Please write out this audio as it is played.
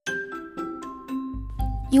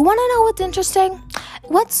You want to know what's interesting?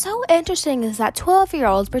 What's so interesting is that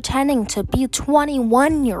 12-year-olds pretending to be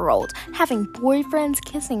 21-year-olds, having boyfriends,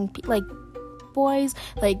 kissing boys,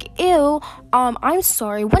 ew. I'm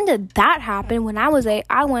sorry, when did that happen? When I was 8,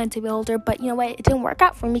 I wanted to be older, but you know what, it didn't work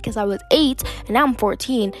out for me because I was 8, and now I'm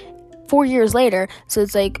 14, 4 years later, so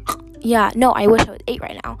it's yeah, no, I wish I was 8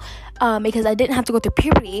 right now, because I didn't have to go through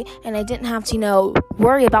puberty, and I didn't have to,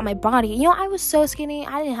 worry about my body. I was so skinny,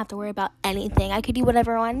 I didn't have to worry about anything. I could do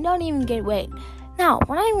whatever I wanted, don't even get weight. Now,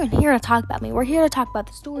 we're not even here to talk about me. We're here to talk about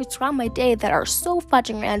the stories throughout my day that are so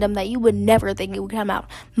fudging random that you would never think it would come out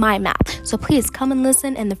my mouth. So please come and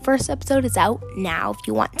listen, and the first episode is out now if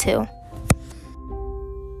you want to.